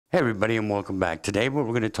Hey everybody, and welcome back. Today we're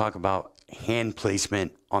going to talk about hand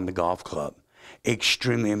placement on the golf club.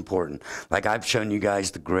 Extremely important. Like I've shown you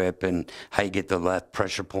guys the grip and how you get the left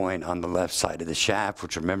pressure point on the left side of the shaft,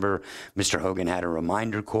 which remember Mr. Hogan had a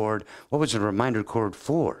reminder cord. What was the reminder cord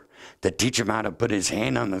for? To teach him how to put his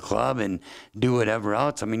hand on the club and do whatever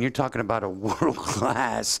else. I mean, you're talking about a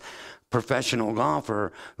world-class professional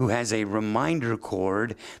golfer who has a reminder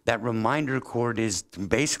cord. That reminder cord is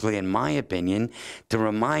basically, in my opinion, to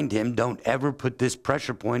remind him, don't ever put this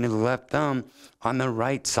pressure point of the left thumb on the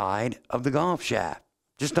right side of the golf shaft.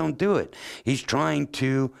 Just don't do it. He's trying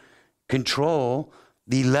to control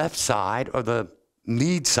the left side or the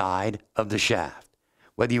lead side of the shaft.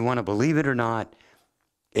 Whether you want to believe it or not,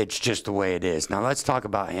 it's just the way it is. Now let's talk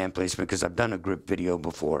about hand placement because I've done a grip video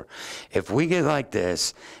before. If we get like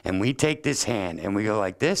this and we take this hand and we go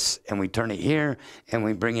like this and we turn it here and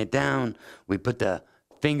we bring it down, we put the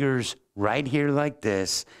fingers right here like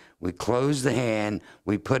this, we close the hand,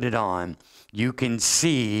 we put it on, you can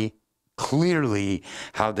see clearly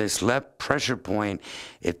how this left pressure point,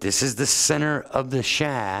 if this is the center of the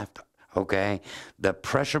shaft, okay, the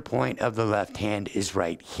pressure point of the left hand is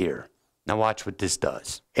right here. Now watch what this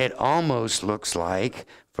does. It almost looks like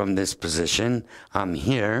from this position, I'm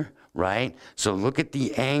here, right? So look at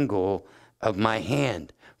the angle of my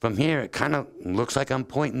hand. From here, it kind of looks like I'm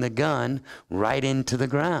pointing the gun right into the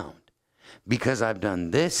ground. Because I've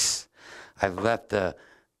done this, I've left the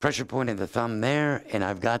pressure point of the thumb there, and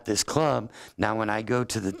I've got this club. Now when I go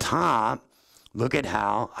to the top, look at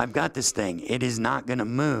how I've got this thing. It is not going to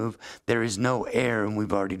move. There is no air, and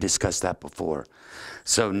we've already discussed that before.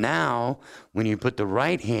 So now, when you put the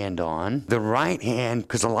right hand on, the right hand,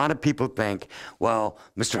 because a lot of people think, well,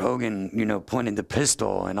 Mr. Hogan, pointed the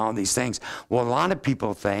pistol and all these things. Well, a lot of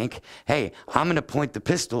people think, hey, I'm going to point the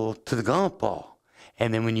pistol to the golf ball.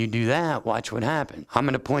 And then when you do that, watch what happens. I'm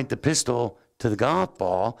going to point the pistol to the golf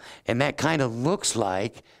ball, and that kind of looks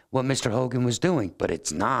like what Mr. Hogan was doing, but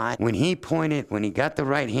it's not. When he got the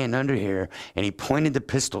right hand under here and he pointed the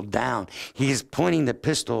pistol down, he is pointing the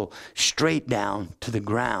pistol straight down to the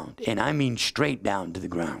ground. And I mean straight down to the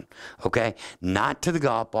ground, okay? Not to the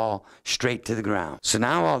golf ball, straight to the ground. So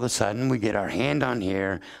now all of a sudden we get our hand on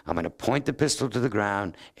here. I'm gonna point the pistol to the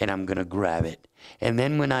ground and I'm gonna grab it. And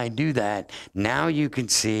then when I do that, now you can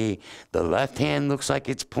see the left hand looks like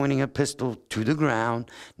it's pointing a pistol to the ground,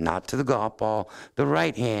 not to the golf ball. The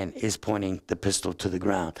right hand is pointing the pistol to the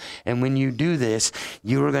ground. And when you do this,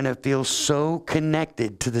 you are going to feel so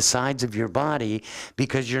connected to the sides of your body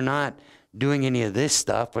because you're not doing any of this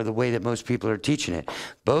stuff or the way that most people are teaching it.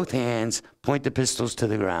 Both hands point the pistols to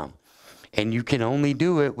the ground. And you can only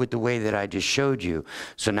do it with the way that I just showed you.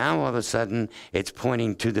 So now all of a sudden, it's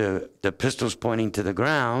pointing to the pistol's pointing to the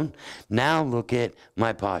ground. Now look at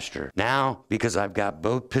my posture. Now, because I've got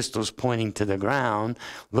both pistols pointing to the ground,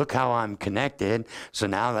 look how I'm connected. So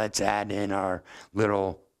now let's add in our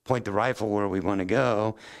little point the rifle where we want to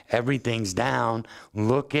go. Everything's down.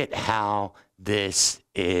 Look at how this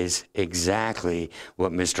is exactly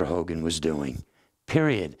what Mr. Hogan was doing.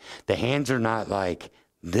 Period. The hands are not like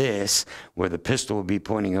this, where the pistol will be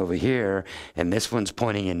pointing over here, and this one's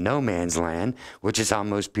pointing in no man's land, which is how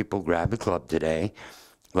most people grab the club today,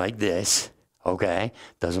 like this, okay?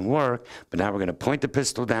 Doesn't work, but now we're going to point the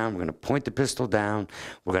pistol down, we're going to point the pistol down,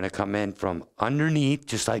 we're going to come in from underneath,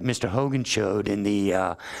 just like Mr. Hogan showed in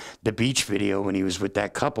the beach video when he was with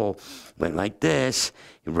that couple, went like this,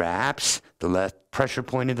 he wraps, the left pressure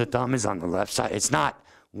point of the thumb is on the left side. It's not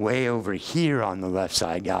way over here on the left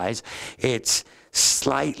side, guys. It's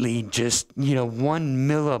slightly just, 1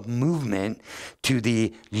 mil of movement to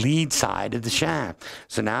the lead side of the shaft.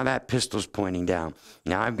 So now that pistol's pointing down.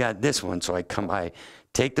 Now I've got this one, so I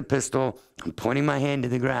take the pistol, I'm pointing my hand to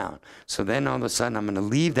the ground. So then all of a sudden I'm going to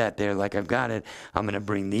leave that there like I've got it. I'm going to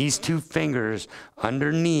bring these two fingers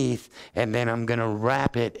underneath, and then I'm going to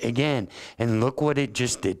wrap it again. And look what it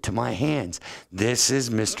just did to my hands. This is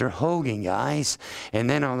Mr. Hogan, guys. And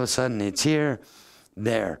then all of a sudden it's here,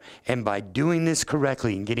 there. And by doing this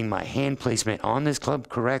correctly and getting my hand placement on this club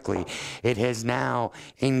correctly, it has now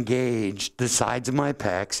engaged the sides of my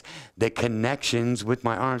pecs, the connections with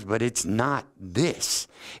my arms, but it's not this.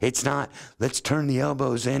 It's not, let's turn the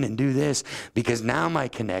elbows in and do this, because now my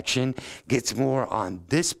connection gets more on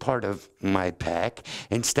this part of my pec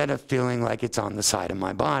instead of feeling like it's on the side of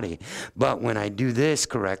my body. But when I do this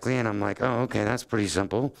correctly and I'm like, oh, okay, that's pretty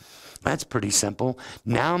simple. That's pretty simple.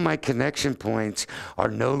 Now my connection points are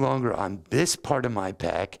no longer on this part of my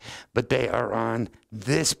pec, but they are on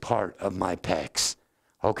this part of my pecs.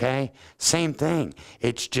 Okay? Same thing.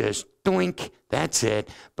 It's just doink, that's it.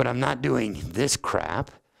 But I'm not doing this crap.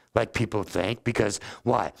 like people think, because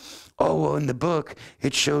why? Oh, well, in the book,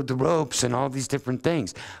 it showed the ropes and all these different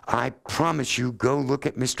things. I promise you, go look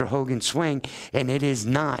at Mr. Hogan's swing, and it is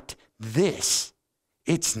not this.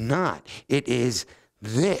 It's not. It is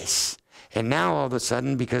this. And now all of a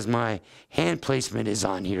sudden, because my hand placement is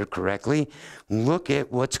on here correctly, look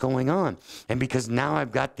at what's going on. And because now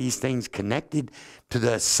I've got these things connected to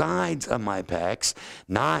the sides of my pecs,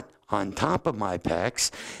 not on top of my pecs,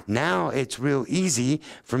 now it's real easy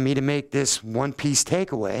for me to make this one-piece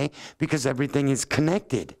takeaway because everything is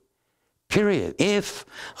connected. Period. If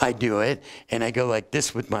I do it and I go like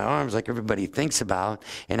this with my arms like everybody thinks about,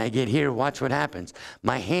 and I get here, watch what happens.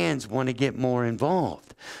 My hands want to get more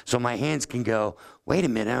involved. So my hands can go, wait a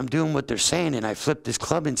minute, I'm doing what they're saying, and I flip this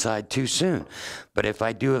club inside too soon. But if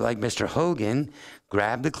I do it like Mr. Hogan,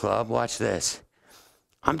 grab the club, watch this.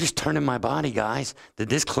 I'm just turning my body, guys. Did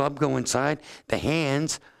this club go inside? The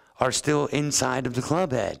hands are still inside of the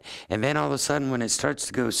club head. And then all of a sudden when it starts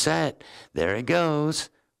to go set, there it goes.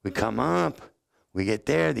 We come up, we get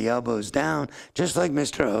there, the elbow's down, just like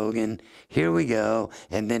Mr. Hogan. Here we go,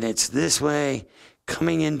 and then it's this way,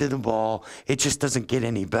 coming into the ball. It just doesn't get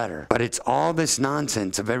any better. But it's all this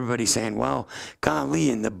nonsense of everybody saying, well, golly,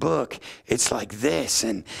 in the book, it's like this,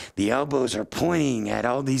 and the elbows are pointing at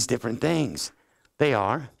all these different things. They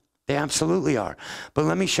are. They absolutely are. But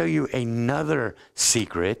let me show you another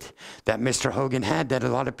secret that Mr. Hogan had that a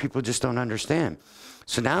lot of people just don't understand.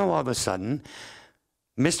 So now all of a sudden,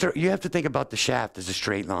 you have to think about the shaft as a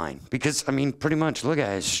straight line because, I mean, pretty much, look at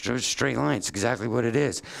it, it's a straight line. It's exactly what it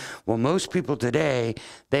is. Well, most people today,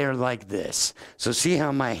 they are like this. So see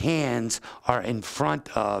how my hands are in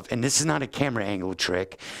front of, and this is not a camera angle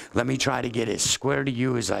trick. Let me try to get as square to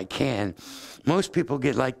you as I can. Most people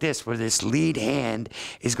get like this, where this lead hand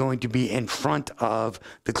is going to be in front of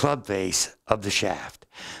the club face of the shaft.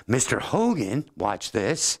 Mr. Hogan, watch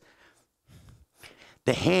this,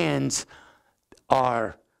 the hands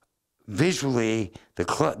are visually, the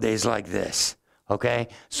club is like this, okay?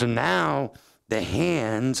 So now the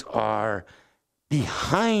hands are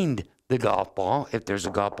behind the golf ball. If there's a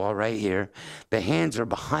golf ball right here, the hands are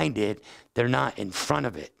behind it. They're not in front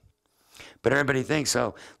of it. But everybody thinks,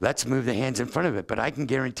 oh, let's move the hands in front of it. But I can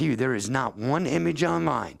guarantee you there is not one image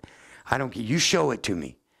online. I don't care. You show it to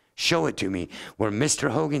me. Show it to me where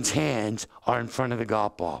Mr. Hogan's hands are in front of the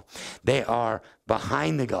golf ball. They are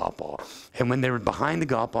behind the golf ball. And when they're behind the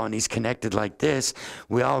golf ball and he's connected like this,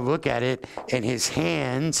 we all look at it and his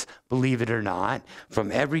hands, believe it or not,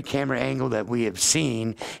 from every camera angle that we have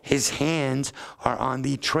seen, his hands are on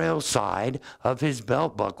the trail side of his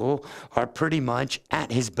belt buckle, are pretty much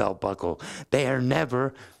at his belt buckle. They are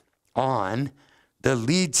never on the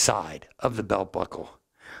lead side of the belt buckle.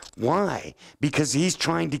 Why? Because he's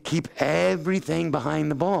trying to keep everything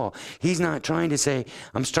behind the ball. He's not trying to say,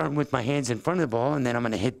 I'm starting with my hands in front of the ball and then I'm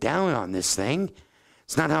going to hit down on this thing.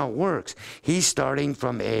 It's not how it works. He's starting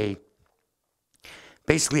from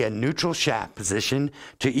basically a neutral shaft position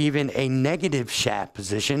to even a negative shaft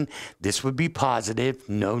position. This would be positive.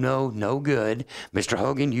 No good. Mr.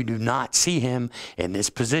 Hogan, you do not see him in this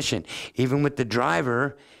position. Even with the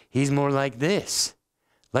driver, he's more like this.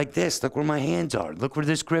 Like this. Look where my hands are. Look where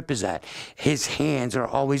this grip is at. His hands are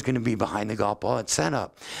always going to be behind the golf ball at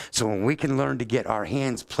setup. So when we can learn to get our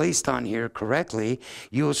hands placed on here correctly,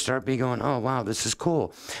 you will start be going, oh, wow, this is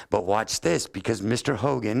cool. But watch this, because Mr.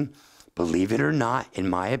 Hogan, believe it or not, in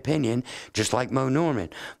my opinion, just like Mo Norman.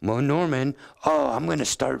 Mo Norman, oh, I'm going to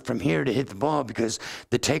start from here to hit the ball because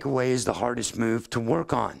the takeaway is the hardest move to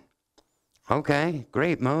work on. Okay,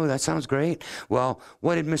 great, Mo. That sounds great. Well,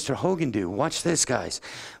 what did Mr. Hogan do? Watch this, guys.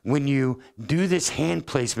 When you do this hand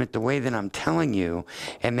placement the way that I'm telling you,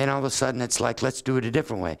 and then all of a sudden it's like, let's do it a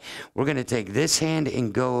different way. We're going to take this hand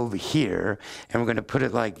and go over here, and we're going to put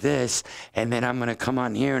it like this, and then I'm going to come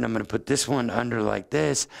on here, and I'm going to put this one under like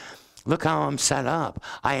this. Look how I'm set up.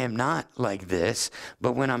 I am not like this,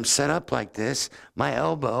 but when I'm set up like this, my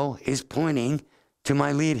elbow is pointing to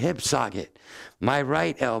my lead hip socket. My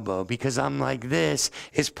right elbow, because I'm like this,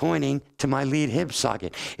 is pointing to my lead hip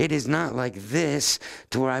socket. It is not like this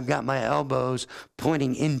to where I've got my elbows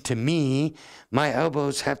pointing into me. My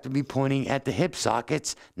elbows have to be pointing at the hip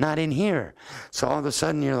sockets, not in here. So all of a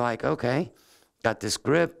sudden you're like, okay, got this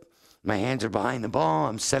grip. My hands are behind the ball.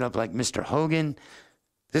 I'm set up like Mr. Hogan.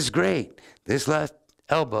 This is great. This left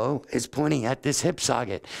elbow is pointing at this hip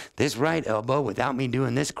socket. This right elbow, without me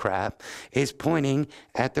doing this crap, is pointing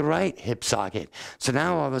at the right hip socket. So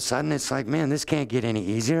now all of a sudden it's like, man, this can't get any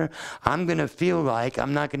easier. I'm going to feel like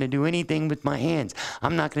I'm not going to do anything with my hands.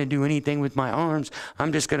 I'm not going to do anything with my arms.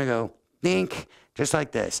 I'm just going to go think, just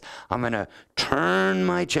like this. I'm going to turn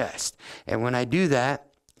my chest. And when I do that,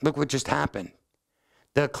 Look what just happened.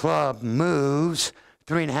 The club moves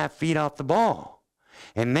 3.5 feet off the ball.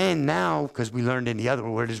 And then now, because we learned in the other,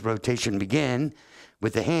 where does rotation begin?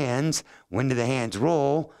 With the hands. When do the hands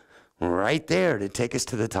roll? Right there to take us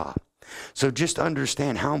to the top. So just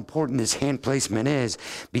understand how important this hand placement is,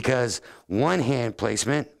 because one hand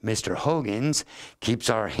placement, Mr. Hogan's, keeps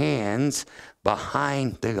our hands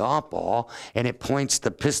behind the golf ball, and it points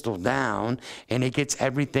the pistol down, and it gets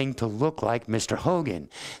everything to look like Mr. Hogan.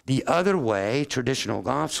 The other way, traditional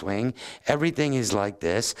golf swing, everything is like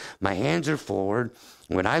this. My hands are forward.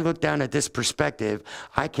 When I look down at this perspective,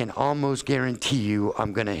 I can almost guarantee you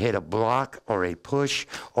I'm going to hit a block or a push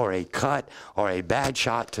or a cut or a bad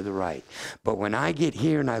shot to the right. But when I get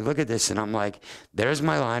here and I look at this and I'm like, there's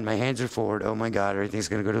my line, my hands are forward, oh my God, everything's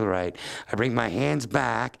going to go to the right. I bring my hands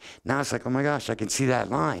back. Now it's like, oh my gosh, I can see that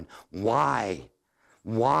line. Why?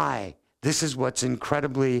 Why? This is what's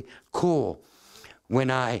incredibly cool.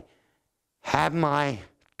 When I have my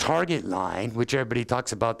target line, which everybody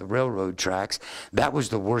talks about the railroad tracks, that was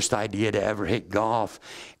the worst idea to ever hit golf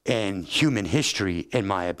in human history, in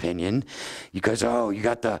my opinion. Because, oh, you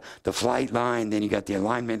got the flight line, then you got the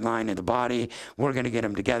alignment line of the body. We're going to get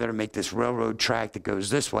them together to make this railroad track that goes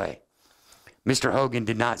this way. Mr. Hogan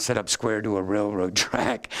did not set up square to a railroad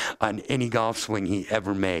track on any golf swing he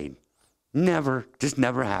ever made. Never. Just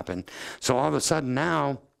never happened. So all of a sudden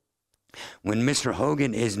now, when Mr.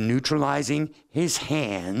 Hogan is neutralizing his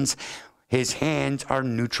hands are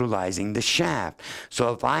neutralizing the shaft.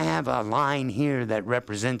 So if I have a line here that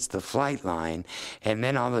represents the flight line, and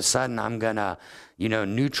then all of a sudden I'm going to,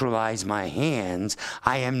 neutralize my hands,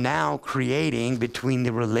 I am now creating, between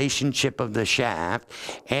the relationship of the shaft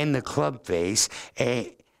and the club face,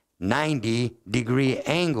 a 90-degree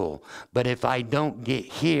angle. But if I don't get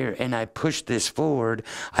here and I push this forward,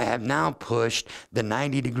 I have now pushed the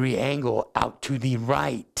 90-degree angle out to the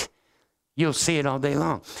right. You'll see it all day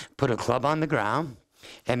long. Put a club on the ground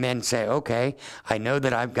and then say, okay, I know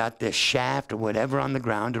that I've got this shaft or whatever on the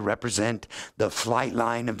ground to represent the flight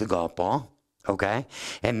line of the golf ball. Okay?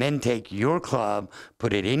 And then take your club,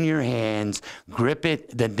 put it in your hands, grip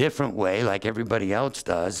it the different way like everybody else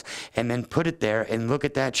does, and then put it there and look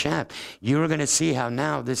at that shaft. You're going to see how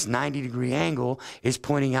now this 90-degree angle is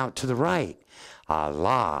pointing out to the right.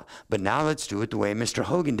 Allah. But now let's do it the way Mr.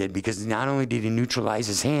 Hogan did, because not only did he neutralize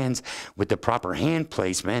his hands with the proper hand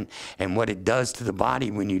placement and what it does to the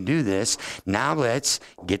body when you do this, now let's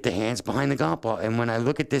get the hands behind the golf ball. And when I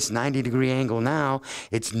look at this 90-degree angle now,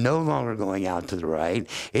 it's no longer going out to the right.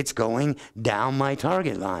 It's going down my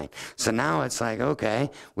target line. So now it's like, okay,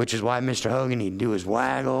 which is why Mr. Hogan, he'd do his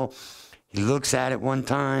waggle. He looks at it one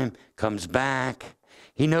time, comes back.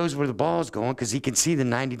 He knows where the ball's going because he can see the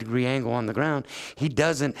 90-degree angle on the ground. He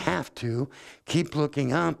doesn't have to keep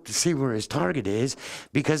looking up to see where his target is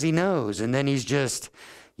because he knows. And then he's just,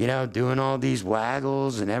 doing all these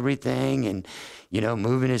waggles and everything and,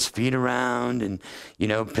 moving his feet around and,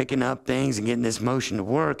 picking up things and getting this motion to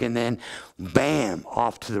work. And then, bam,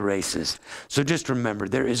 off to the races. So just remember,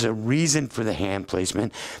 there is a reason for the hand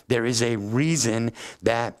placement. There is a reason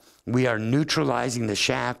that we are neutralizing the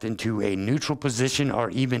shaft into a neutral position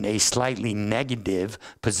or even a slightly negative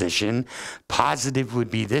position. Positive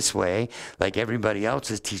would be this way, like everybody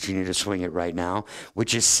else is teaching you to swing it right now,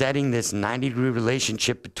 which is setting this 90-degree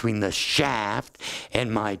relationship between the shaft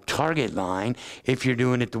and my target line. If you're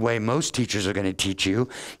doing it the way most teachers are going to teach you,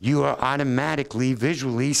 you are automatically,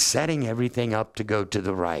 visually setting everything up to go to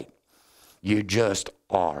the right. You just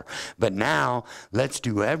are. But now, let's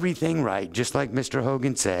do everything right, just like Mr.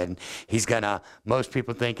 Hogan said. He's gonna, most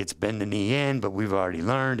people think it's bend the knee in, but we've already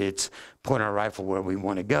learned it's point our rifle where we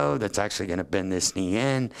want to go. That's actually gonna bend this knee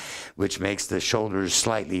in, which makes the shoulders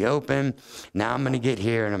slightly open. Now I'm gonna get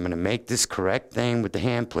here and I'm gonna make this correct thing with the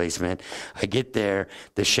hand placement. I get there,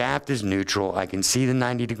 the shaft is neutral, I can see the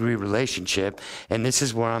 90-degree relationship, and this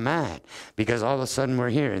is where I'm at. Because all of a sudden we're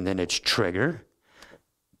here, and then it's trigger,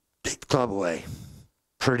 take the club away.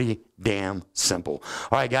 Pretty damn simple.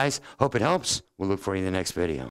 All right, guys, hope it helps. We'll look for you in the next video.